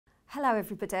Hello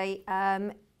everybody,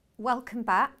 welcome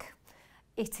back.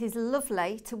 It is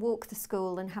lovely to walk the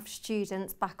school and have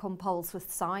students back on Polesworth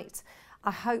site.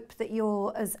 I hope that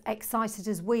you're as excited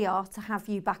as we are to have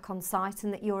you back on site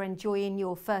and that you're enjoying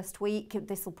your first week.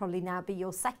 This will probably now be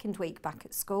your second week back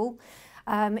at school.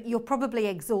 You're probably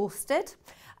exhausted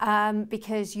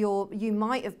because you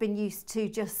might have been used to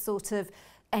just sort of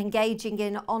engaging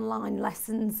in online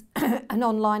lessons and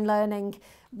online learning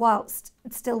whilst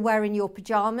still wearing your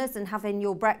pyjamas and having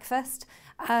your breakfast.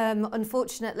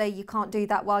 Unfortunately, you can't do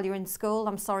that while you're in school,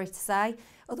 I'm sorry to say.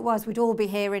 Otherwise, we'd all be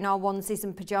here in our onesies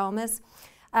and pyjamas.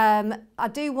 I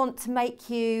do want to make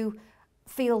you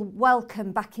feel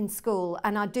welcome back in school,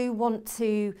 and I do want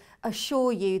to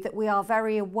assure you that we are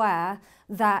very aware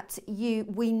that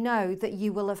we know that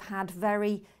you will have had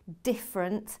very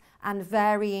different and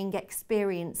varying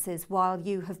experiences while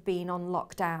you have been on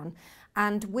lockdown,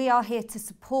 and we are here to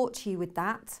support you with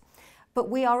that. But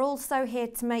we are also here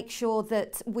to make sure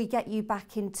that we get you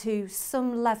back into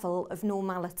some level of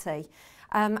normality.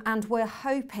 And we're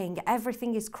hoping,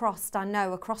 everything is crossed, I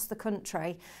know, across the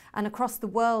country and across the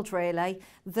world really,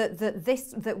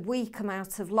 that we come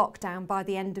out of lockdown by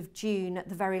the end of June at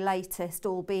the very latest,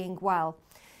 all being well.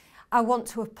 I want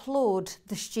to applaud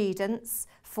the students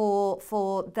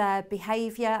for their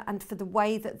behaviour and for the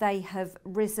way that they have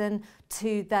risen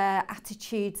to their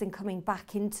attitudes in coming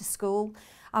back into school.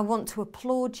 I want to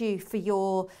applaud you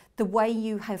for the way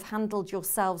you have handled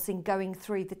yourselves in going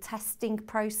through the testing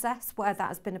process where that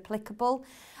has been applicable.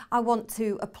 I want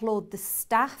to applaud the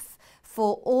staff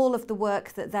for all of the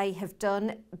work that they have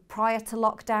done prior to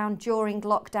lockdown, during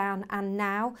lockdown and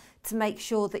now to make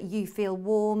sure that you feel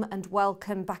warm and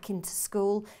welcome back into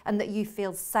school and that you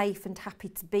feel safe and happy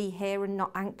to be here and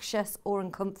not anxious or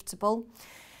uncomfortable.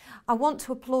 I want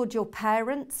to applaud your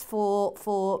parents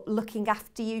for looking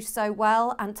after you so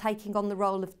well and taking on the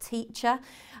role of teacher.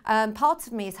 Part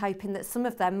of me is hoping that some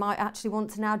of them might actually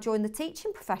want to now join the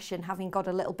teaching profession, having got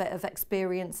a little bit of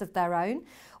experience of their own,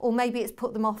 or maybe it's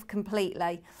put them off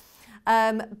completely.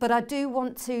 But I do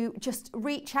want to just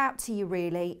reach out to you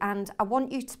really, and I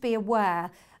want you to be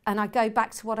aware, and I go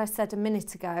back to what I said a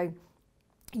minute ago,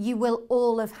 you will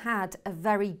all have had a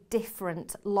very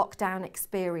different lockdown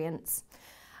experience.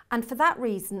 And for that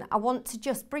reason, I want to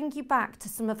just bring you back to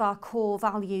some of our core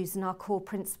values and our core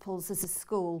principles as a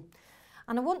school.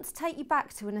 And I want to take you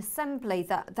back to an assembly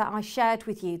that I shared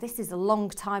with you. This is a long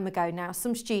time ago now.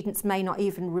 Some students may not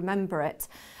even remember it,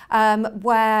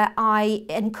 where I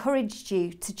encouraged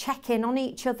you to check in on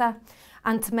each other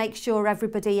and to make sure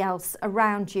everybody else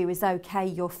around you is okay,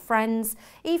 your friends,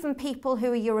 even people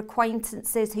who are your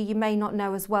acquaintances who you may not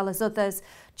know as well as others,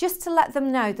 just to let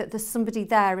them know that there's somebody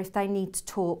there if they need to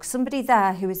talk, somebody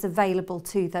there who is available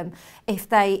to them if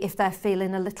they're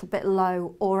feeling a little bit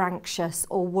low or anxious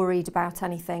or worried about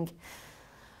anything.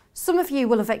 Some of you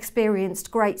will have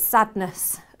experienced great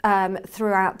sadness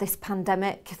throughout this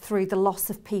pandemic, through the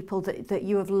loss of people that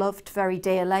you have loved very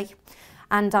dearly.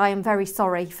 And I am very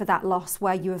sorry for that loss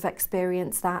where you have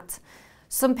experienced that.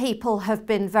 Some people have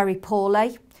been very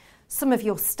poorly. Some of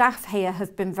your staff here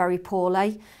have been very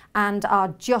poorly and are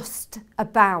just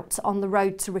about on the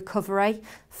road to recovery.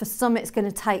 For some, it's going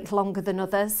to take longer than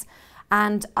others.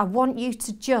 And I want you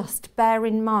to just bear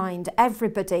in mind,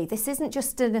 everybody, this isn't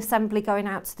just an assembly going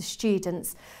out to the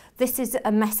students. This is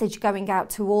a message going out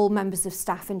to all members of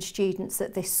staff and students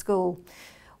at this school.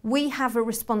 We have a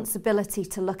responsibility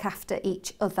to look after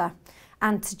each other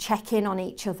and to check in on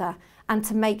each other and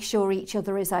to make sure each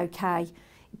other is okay.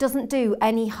 It doesn't do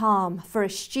any harm for a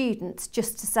student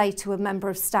just to say to a member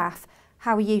of staff,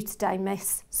 "How are you today,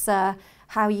 miss, sir?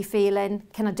 How are you feeling?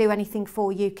 Can I do anything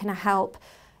for you? Can I help?"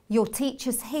 Your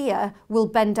teachers here will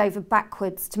bend over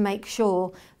backwards to make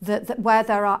sure that where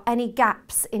there are any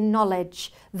gaps in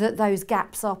knowledge, that those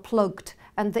gaps are plugged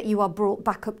and that you are brought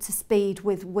back up to speed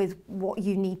with what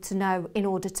you need to know in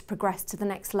order to progress to the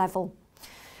next level.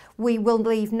 We will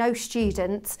leave no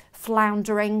students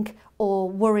floundering or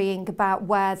worrying about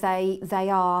where they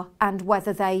are and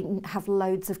whether they have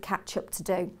loads of catch up to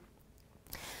do.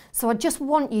 So I just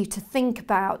want you to think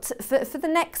about, for the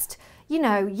next,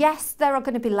 yes, there are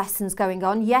going to be lessons going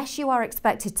on. Yes, you are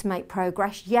expected to make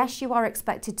progress. Yes, you are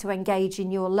expected to engage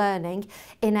in your learning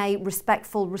in a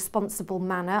respectful, responsible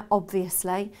manner,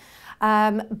 obviously.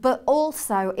 But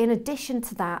also, in addition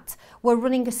to that, we're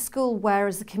running a school where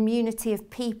as a community of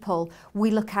people,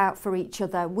 we look out for each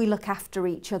other, we look after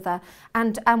each other,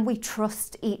 and we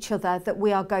trust each other that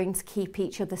we are going to keep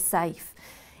each other safe.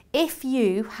 If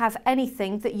you have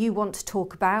anything that you want to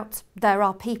talk about, there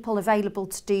are people available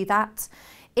to do that.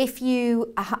 If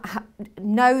you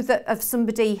know that of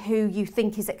somebody who you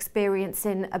think is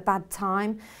experiencing a bad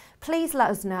time, please let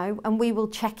us know and we will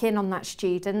check in on that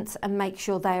student and make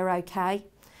sure they are okay.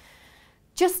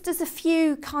 Just as a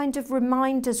few kind of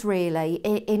reminders really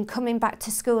in coming back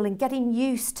to school and getting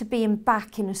used to being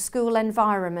back in a school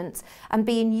environment and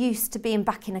being used to being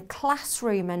back in a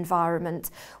classroom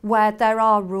environment where there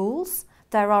are rules,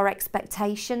 there are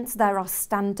expectations, there are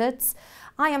standards.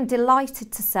 I am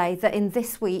delighted to say that in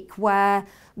this week where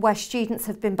students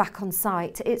have been back on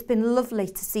site, it's been lovely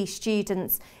to see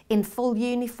students in full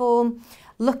uniform,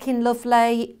 looking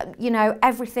lovely, you know,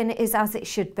 everything is as it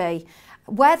should be.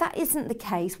 Where that isn't the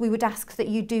case, we would ask that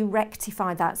you do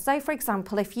rectify that. So, for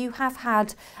example, if you have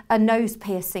had a nose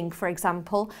piercing, for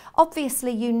example,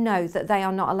 obviously you know that they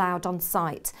are not allowed on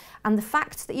site. And the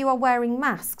fact that you are wearing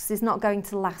masks is not going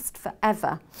to last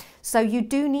forever. So you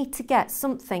do need to get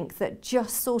something that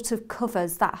just sort of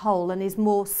covers that hole and is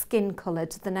more skin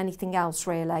coloured than anything else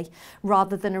really,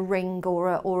 rather than a ring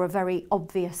or a very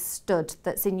obvious stud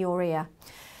that's in your ear.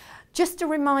 Just a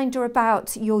reminder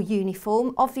about your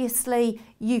uniform. Obviously,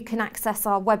 you can access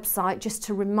our website just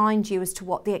to remind you as to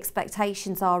what the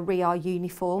expectations are re our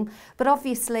uniform. But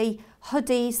obviously,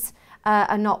 hoodies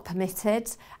are not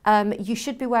permitted. You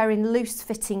should be wearing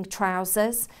loose-fitting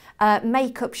trousers.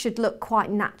 Makeup should look quite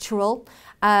natural.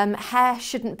 Hair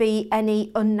shouldn't be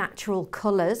any unnatural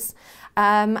colours.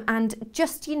 And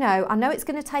just, you know, I know it's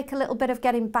going to take a little bit of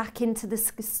getting back into the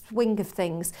swing of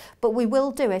things, but we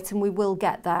will do it and we will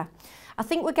get there. I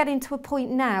think we're getting to a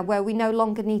point now where we no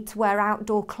longer need to wear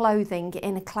outdoor clothing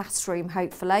in a classroom,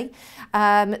 hopefully.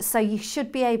 So you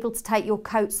should be able to take your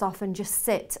coats off and just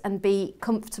sit and be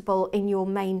comfortable in your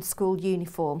main school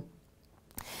uniform.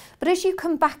 But as you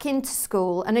come back into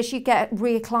school and as you get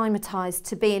reacclimatised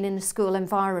to being in a school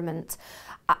environment,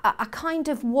 I kind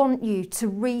of want you to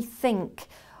rethink,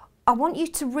 I want you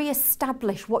to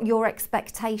re-establish what your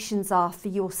expectations are for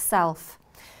yourself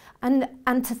and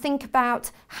to think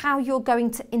about how you're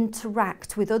going to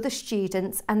interact with other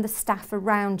students and the staff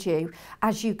around you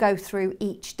as you go through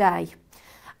each day.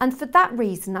 And for that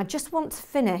reason, I just want to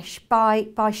finish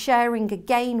by sharing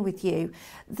again with you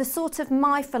the sort of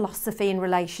my philosophy in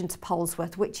relation to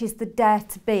Polesworth, which is the Dare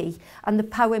to Be, and the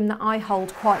poem that I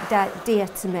hold quite dear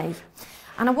to me.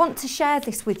 And I want to share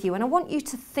this with you and I want you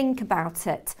to think about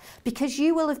it because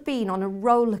you will have been on a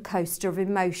roller coaster of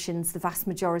emotions, the vast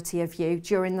majority of you,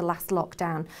 during the last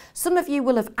lockdown. Some of you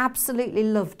will have absolutely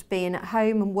loved being at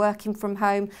home and working from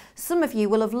home. Some of you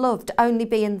will have loved only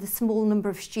being the small number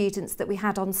of students that we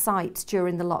had on site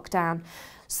during the lockdown.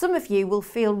 Some of you will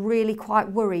feel really quite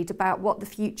worried about what the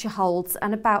future holds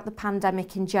and about the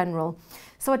pandemic in general.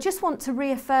 So I just want to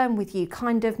reaffirm with you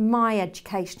kind of my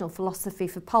educational philosophy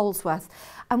for Polesworth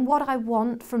and what I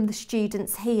want from the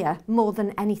students here more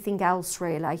than anything else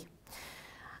really.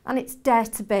 And it's dare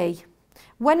to be.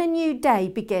 When a new day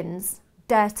begins,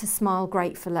 dare to smile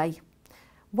gratefully.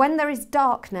 When there is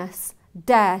darkness,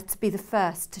 dare to be the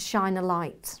first to shine a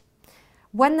light.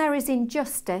 When there is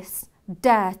injustice,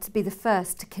 dare to be the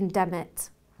first to condemn it.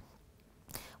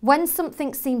 When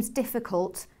something seems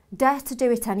difficult, dare to do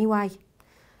it anyway.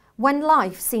 When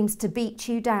life seems to beat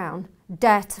you down,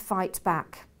 dare to fight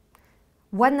back.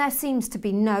 When there seems to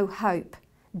be no hope,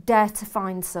 dare to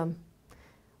find some.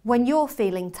 When you're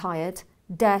feeling tired,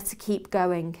 dare to keep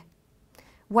going.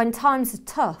 When times are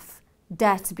tough,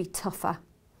 dare to be tougher.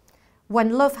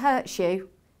 When love hurts you,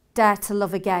 dare to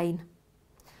love again.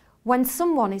 When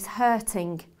someone is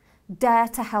hurting, dare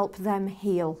to help them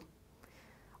heal.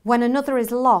 When another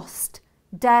is lost,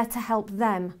 dare to help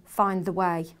them find the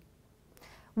way.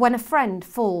 When a friend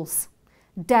falls,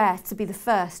 dare to be the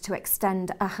first to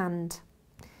extend a hand.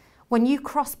 When you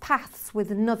cross paths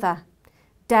with another,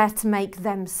 dare to make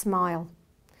them smile.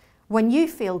 When you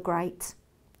feel great,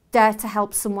 dare to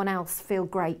help someone else feel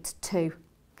great too.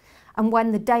 And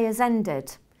when the day has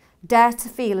ended, dare to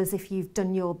feel as if you've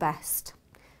done your best.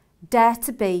 Dare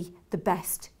to be the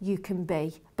best you can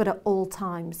be, but at all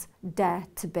times, dare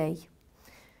to be.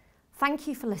 Thank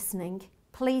you for listening.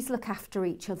 Please look after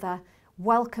each other.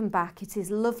 Welcome back. It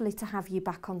is lovely to have you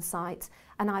back on site,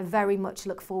 and I very much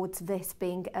look forward to this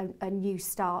being a new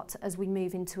start as we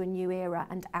move into a new era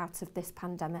and out of this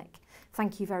pandemic.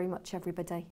 Thank you very much, everybody.